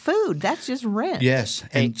not food. That's just rent. Yes.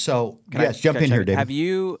 And so, jump in here, David. Have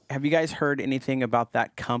you guys heard anything about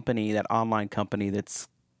that company, that online company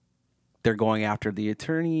they're going after? The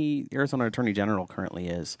Arizona Attorney General currently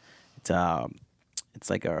is. It's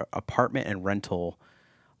like a apartment and rental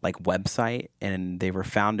website, and they were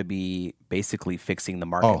found to be basically fixing the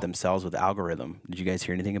market themselves with algorithm. Did you guys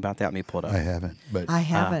hear anything about that? Let me pull it up. I haven't. But I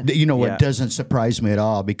haven't. What doesn't surprise me at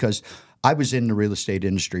all, because I was in the real estate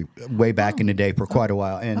industry way back in the day for quite a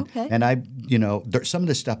while, and I some of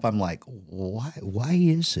the stuff I'm like, why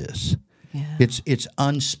is this? Yeah. It's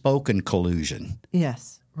unspoken collusion.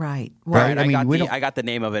 Yes. Right. Right. I got the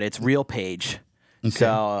name of it. It's RealPage. Okay.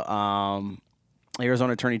 So,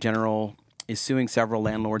 Arizona Attorney General is suing several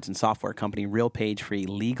landlords and software company RealPage for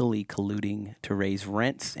illegally colluding to raise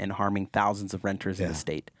rents and harming thousands of renters in the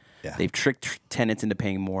state. Yeah. They've tricked tenants into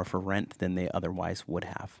paying more for rent than they otherwise would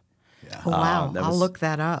have. Yeah. Oh, wow. I'll look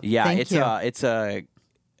that up. Yeah, Thank you.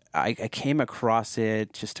 I came across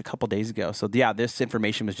it just a couple days ago. So, this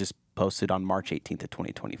information was just posted on March 18th of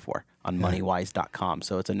 2024 on moneywise.com.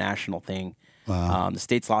 So it's a national thing. Wow. The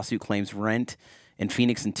state's lawsuit claims rent in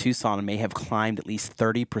Phoenix and Tucson may have climbed at least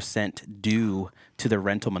 30% due to the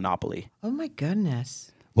rental monopoly. Oh, my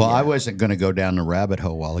goodness. Well, I wasn't going to go down the rabbit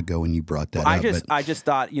hole a while ago when you brought that up. I just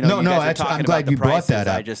thought, you guys are talking I'm glad about you the prices. brought that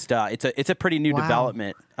up. I just, it's a pretty new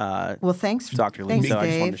development. Well, thanks, Dr. Lee. Thanks, so Dave. I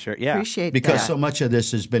just wanted to share. Yeah, appreciate because that. so much of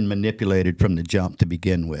this has been manipulated from the jump to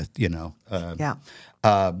begin with.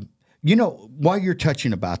 While you're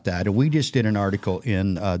touching about that, we just did an article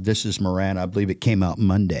in This is Marana. I believe it came out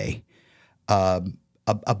Monday.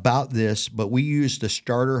 About this, but we used the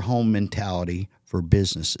starter home mentality for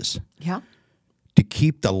businesses. Yeah. To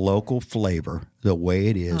keep the local flavor the way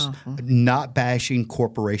it is, not bashing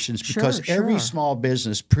corporations, because every small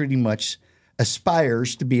business pretty much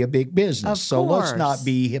aspires to be a big business. So let's not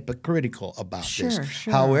be hypocritical about this.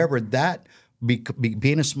 Sure. However, that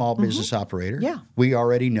being a small business operator, we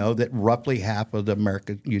already know that roughly half of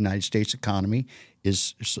the United States economy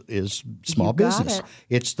is small business.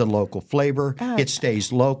 It's the local flavor. It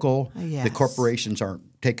stays local. Yes. The corporations aren't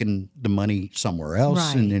taking the money somewhere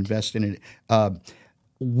else and investing in it.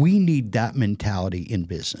 We need that mentality in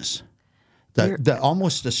business.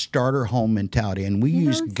 Almost the starter home mentality, and we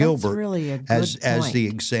use Gilbert as the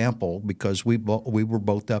example, because we were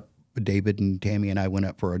both up. David and Tammy and I went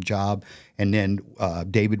up for a job, and then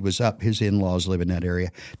David was up. His in-laws live in that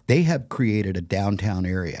area. They have created a downtown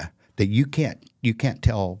area that you can't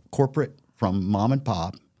tell corporate from mom and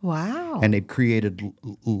pop Wow. And they've created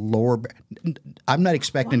lower. I'm not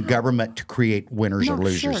expecting government to create winners or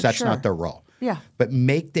losers. Sure, That's sure. not their role. Yeah. But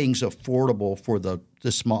make things affordable for the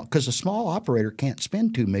small, because a small operator can't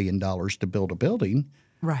spend $2 million to build a building.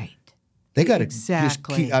 Right. They got to Exactly. just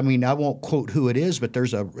keep, I mean, I won't quote who it is, but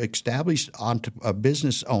there's a established a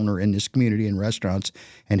business owner in this community in restaurants,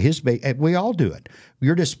 and we all do it.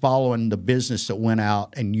 You're just following the business that went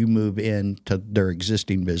out, and you move into their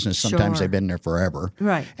existing business. Sometimes Sure. they've been there forever,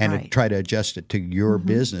 Right, and right. try to adjust it to your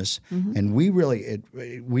business. And we really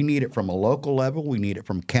we need it from a local level, we need it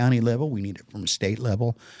from county level, we need it from a state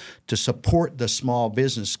level to support the small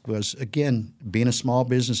business. Because again, being a small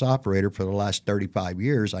business operator for the last 35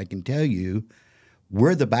 years, I can tell you,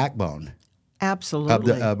 we're the backbone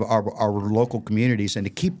Absolutely. of our local communities, and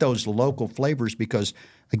to keep those local flavors. Because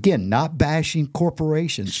again, not bashing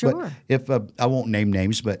corporations, Sure. but if I won't name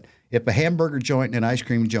names, but if a hamburger joint and an ice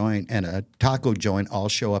cream joint and a taco joint all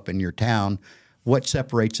show up in your town, what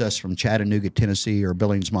separates us from Chattanooga, Tennessee, or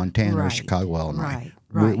Billings, Montana, or Right. Chicago, Illinois? Right,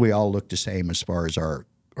 right. We all look the same as far as our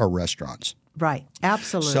restaurants. Right.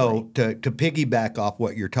 Absolutely. So to piggyback off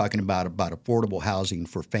what you're talking about affordable housing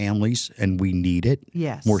for families, and we need it.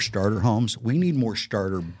 Yes. More starter homes. We need more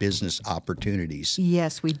starter business opportunities.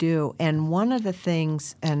 Yes, we do. And one of the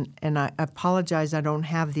things, and I apologize, I don't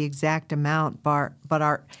have the exact amount, but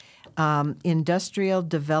our industrial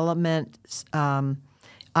development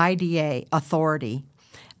IDA authority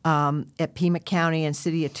at Pima County and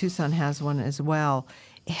City of Tucson has one as well,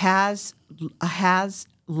 has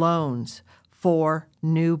loans for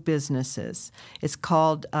new businesses. It's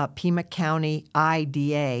called Pima County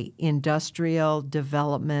IDA, Industrial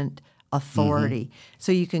Development Authority.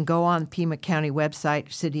 So you can go on Pima County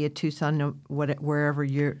website, City of Tucson, wherever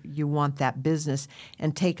you want that business,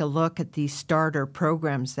 and take a look at these starter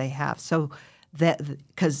programs they have. So that,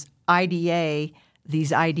 because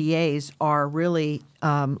these IDAs are really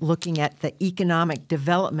looking at the economic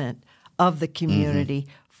development of the community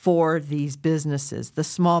for these businesses, the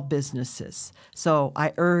small businesses. So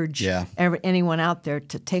I urge anyone out there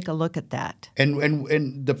to take a look at that.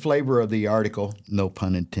 And the flavor of the article, no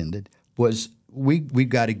pun intended, was we've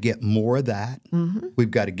got to get more of that. We've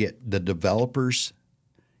got to get the developers,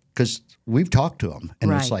 because we've talked to them,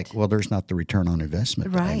 and it's like, well, there's not the return on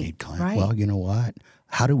investment that I need, Clint. Right. Well, you know what?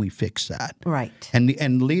 How do we fix that? Right.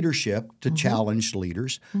 And leadership, to challenge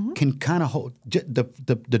leaders, can kind of hold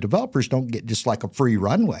the developers don't get just like a free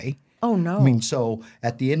runway. Oh no. I mean, so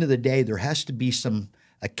at the end of the day, there has to be some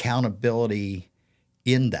accountability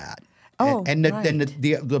in that. Oh, and right.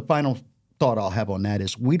 The final thought I'll have on that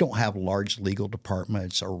is, we don't have large legal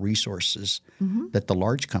departments or resources that the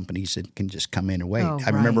large companies can just come in and wait. Oh, I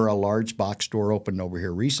remember a large box store opened over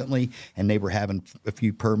here recently, and they were having a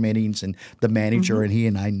few permittings, and the manager and he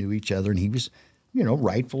and I knew each other, and he was,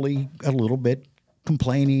 rightfully a little bit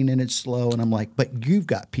complaining, and it's slow. And I'm like, but you've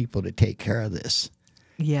got people to take care of this.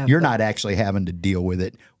 Yeah. You're not actually having to deal with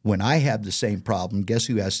it. When I have the same problem, guess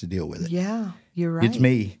who has to deal with it? Yeah, you're right. It's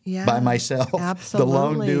me by myself, Absolutely. the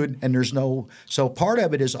lone dude, and there's no. So part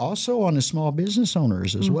of it is also on the small business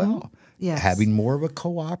owners as well. Yes. Having more of a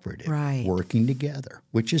cooperative, Right. working together,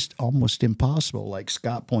 which is almost impossible. Like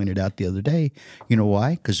Scott pointed out the other day, you know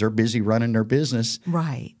why? Because they're busy running their business.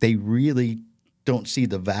 Right. They really don't see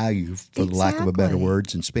the value, for the lack of a better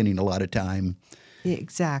words, and spending a lot of time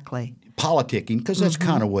Exactly. politicking, because that's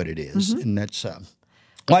kind of what it is, and that's.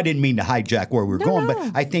 Well, I didn't mean to hijack where we're going, but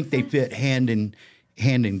I think they fit hand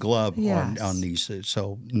in glove on these.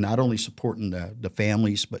 So not only supporting the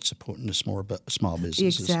families, but supporting the small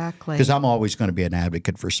businesses. Exactly. Because I'm always going to be an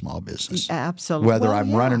advocate for small business. Absolutely. Whether Well,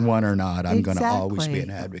 I'm running one or not, I'm going to always be an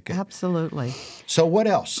Exactly. advocate. Absolutely. So what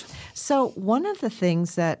else? So one of the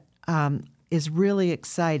things that is really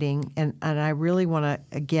exciting, and I really want to,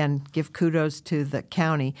 again, give kudos to the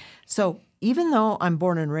county. So even though I'm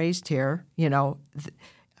born and raised here,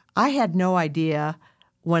 I had no idea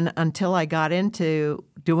until I got into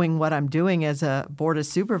doing what I'm doing as a board of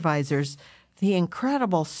supervisors, the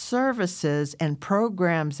incredible services and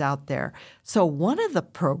programs out there. So one of the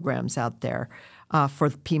programs out there for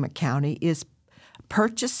Pima County is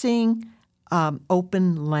purchasing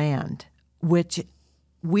open land, which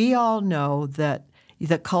we all know that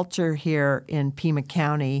the culture here in Pima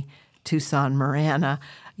County, Tucson, Marana,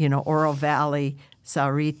 Oro Valley,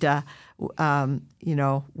 Sahuarita,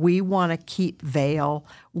 we want to keep Vail.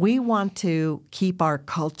 We want to keep our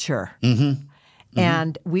culture.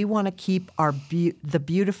 And we want to keep the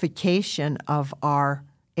beautification of our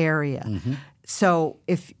area. So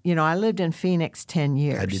if, I lived in Phoenix 10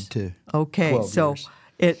 years. I did too. Okay. 12 So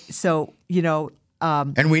years.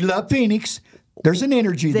 and we love Phoenix. There's an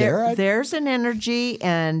energy there. There's an energy,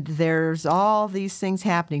 and there's all these things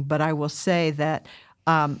happening. But I will say that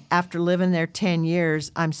after living there 10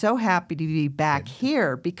 years, I'm so happy to be back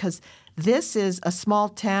here because this is a small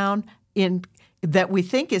town that we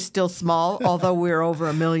think is still small, although we're over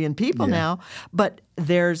 1 million people now. But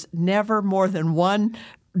there's never more than 1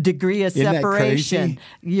 degree of separation.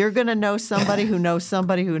 You're going to know somebody who knows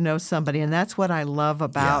somebody who knows somebody, and that's what I love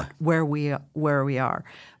about where we are.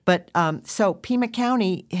 But so Pima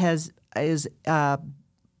County is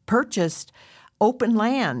purchased open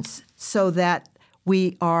lands so that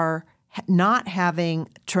we are not having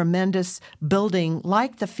tremendous building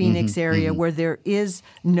like the Phoenix area where there is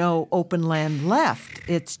no open land left.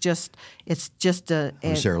 It's just a. I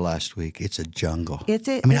was there last week. It's a jungle.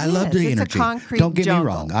 I love the energy. It's a concrete Don't get jungle. me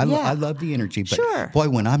wrong. I love the energy, but Sure. boy,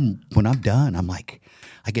 when I'm done, I'm like,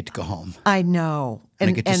 I get to go home. I know.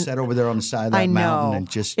 And I get to sit over there on the side of that mountain and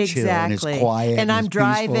just chill, and it's quiet. And I'm it's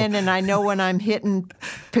driving, peaceful. and I know when I'm hitting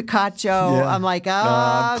Picacho, I'm like,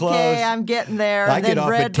 I'm okay, close. I'm getting there. I and get then off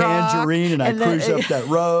Red at Rock, Tangerine, and I cruise up that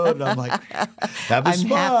road, and I'm like, that was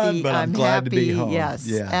fun, but I'm glad to be home.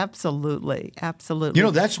 Yes, absolutely. You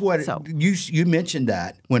know, that's what you mentioned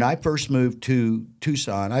that. When I first moved to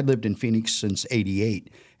Tucson, I lived in Phoenix since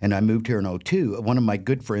 '88, and I moved here in '02. One of my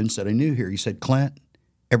good friends that I knew here, he said, Clint,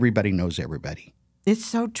 everybody knows everybody. It's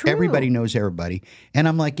so true. Everybody knows everybody. And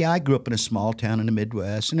I'm like, yeah, I grew up in a small town in the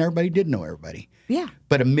Midwest, and everybody did know everybody. Yeah.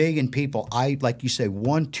 But 1 million people, like you say,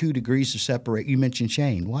 1-2 degrees of separate. You mentioned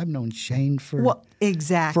Shane. Well, I've known Shane for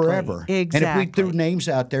exactly forever. Exactly. And if we threw names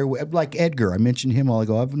out there, like Edgar, I mentioned him a while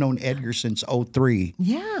ago. I've known Edgar since '03.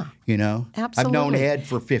 Yeah. You know? Absolutely. I've known Ed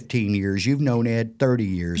for 15 years. You've known Ed 30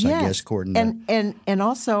 years, I guess, according to... And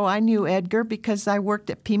also I knew Edgar because I worked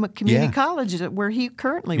at Pima Community College where he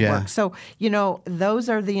currently works. So, you know, those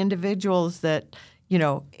are the individuals that... You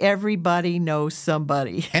know, everybody knows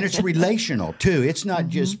somebody. And it's relational, too. It's not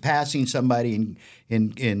just passing somebody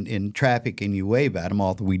in traffic and you wave at them,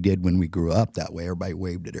 although we did when we grew up that way. Everybody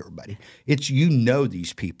waved at everybody. It's you know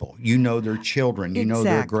these people. You know their children. You know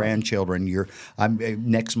their grandchildren.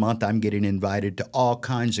 Next month I'm getting invited to all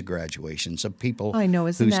kinds of graduations of people. I know.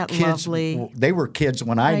 Isn't that kids, lovely? They were kids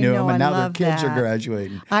when I knew them, and now their kids are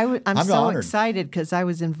graduating. I'm so honored. excited because I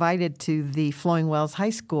was invited to the Flowing Wells High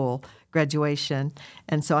School graduation,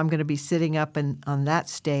 and so I'm going to be sitting up on that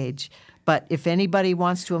stage. But if anybody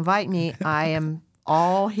wants to invite me, I am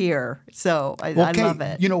all here. So I love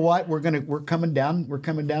it. You know what? We're coming down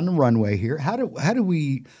the runway here. How do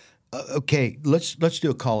we? Okay, let's do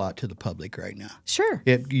a call out to the public right now. Sure.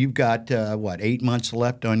 If you've got 8 months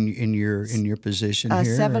left in your position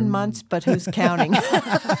here. 7 months, but who's counting?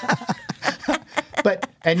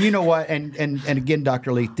 And you know what? And again,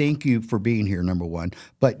 Dr. Lee, thank you for being here, number one.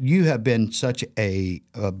 But you have been such a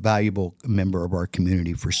valuable member of our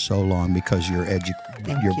community for so long because your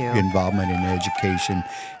involvement in education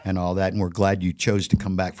and all that. And we're glad you chose to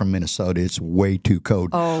come back from Minnesota. It's way too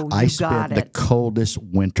cold. Oh, I spent the coldest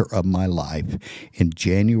winter of my life in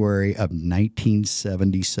January of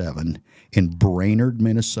 1977 in Brainerd,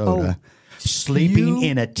 Minnesota. Sleeping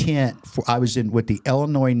in a tent. I was with the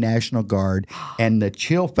Illinois National Guard, and the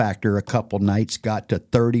chill factor a couple nights got to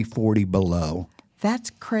 30, 40 below. That's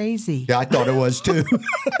crazy. Yeah, I thought it was too.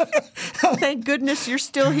 Thank goodness you're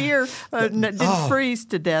still here. Didn't freeze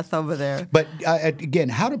to death over there. But again,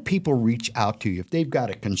 how do people reach out to you if they've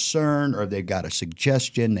got a concern or they've got a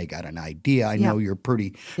suggestion, they got an idea? I know you're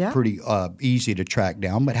pretty easy to track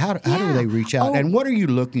down, but how do they reach out? And what are you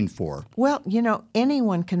looking for? Well, you know,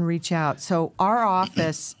 anyone can reach out. So our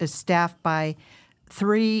office is staffed by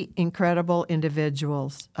 3 incredible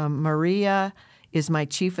individuals. Maria is my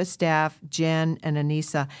chief of staff, Jen and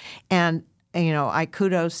Anissa. And, you know, I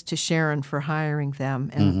kudos to Sharon for hiring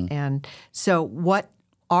them. And so what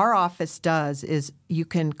our office does is you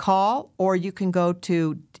can call or you can go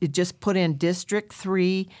to, just put in District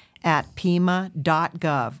 3 at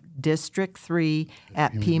pima.gov. District 3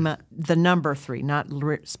 at Pima, the number 3, not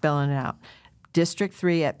spelling it out. District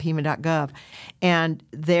 3 at pima.gov. And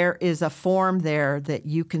there is a form there that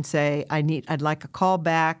you can say, I'd like a call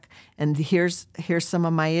back, and here's some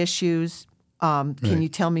of my issues. Can you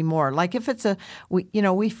tell me more? Like if it's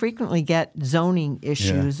we frequently get zoning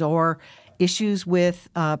issues or issues with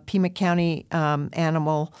Pima County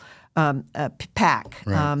Animal PAC.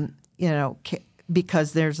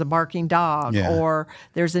 Because there's a barking dog or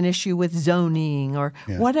there's an issue with zoning or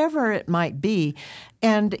whatever it might be.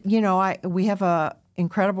 And, we have a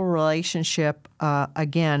incredible relationship,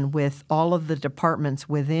 again, with all of the departments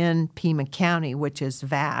within Pima County, which is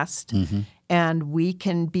vast. and we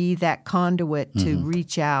can be that conduit to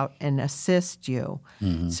reach out and assist you.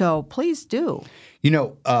 So please do. You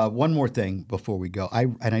know, one more thing before we go. I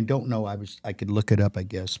don't know. I could look it up, I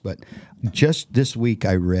guess, but just this week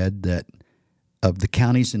I read that of the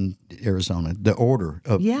counties in Arizona, the order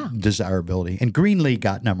of desirability, and Greenlee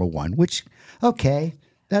got number 1. Which, okay,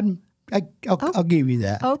 then I'll give you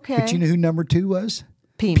that. Okay, but you know who number 2 was?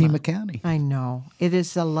 Pima County. I know. It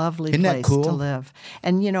is a lovely Isn't that place cool? to live.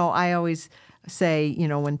 And, you know, I always say, you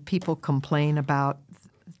know, when people complain about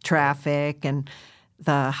traffic and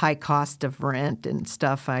the high cost of rent and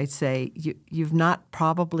stuff, I say, you've not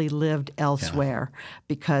probably lived elsewhere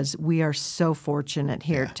because we are so fortunate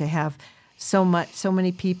here to have so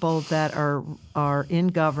many people that are in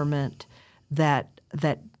government that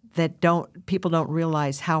people don't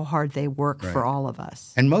realize how hard they work for all of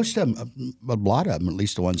us. And most of them, a lot of them, at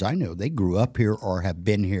least the ones I know, they grew up here or have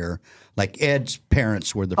been here. Like Ed's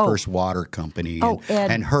parents were the first water company,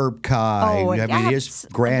 Ed. and Herb Kai. I mean, his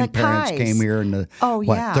grandparents came here in the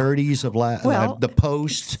 30s of the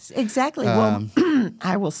Post. Exactly. Well,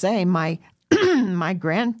 I will say my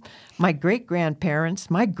great-grandparents,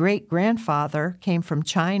 my great-grandfather came from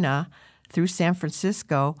China through San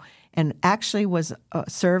Francisco and actually was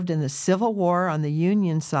served in the Civil War on the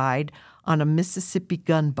Union side on a Mississippi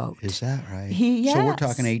gunboat. Is that right? Yes. So we're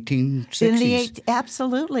talking 1860s.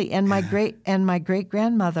 Absolutely. And my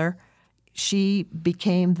great-grandmother, she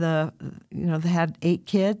became they had 8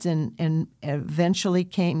 kids and eventually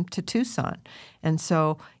came to Tucson. And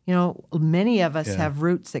so, you know, many of us have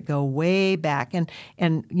roots that go way back.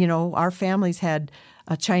 And you know, our families had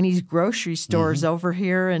Chinese grocery stores over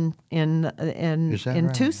here in Is that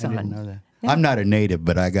right? Tucson. I didn't know that. Yeah. I'm not a native,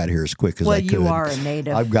 but I got here as quick as I could. Well, you are a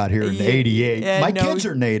native. I've got here in 88. My kids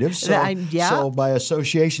are natives, so by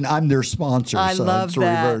association, I'm their sponsor. I love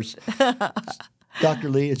that. Reverse. Dr.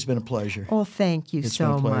 Lee, it's been a pleasure. Well, thank you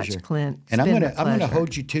so much, Clint. And I'm going to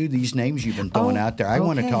hold you to these names you've been throwing out there. I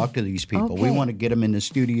want to talk to these people. We want to get them in the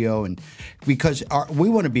studio, and because we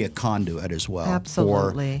want to be a conduit as well.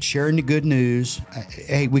 Absolutely. For sharing the good news.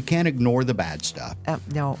 Hey, we can't ignore the bad stuff.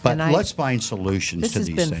 No, but let's find solutions to these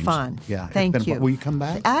things. This has been fun. Yeah, thank you. Will you come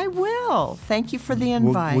back? I will. Thank you for the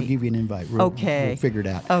invite. We'll give you an invite. We'll figure it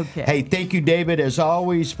out. Okay. Hey, thank you, David, as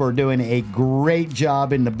always, for doing a great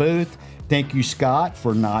job in the booth. Thank you, Scott,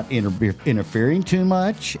 for not interfering too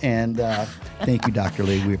much. And thank you, Dr.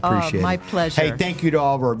 Lee. We appreciate it. My pleasure. Hey, thank you to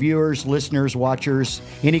all of our viewers, listeners, watchers.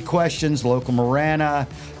 Any questions, local Marana,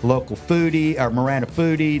 local foodie, or Marana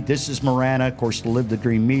foodie. This is Marana, of course, Live the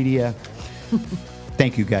Dream Media.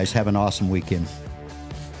 Thank you, guys. Have an awesome weekend.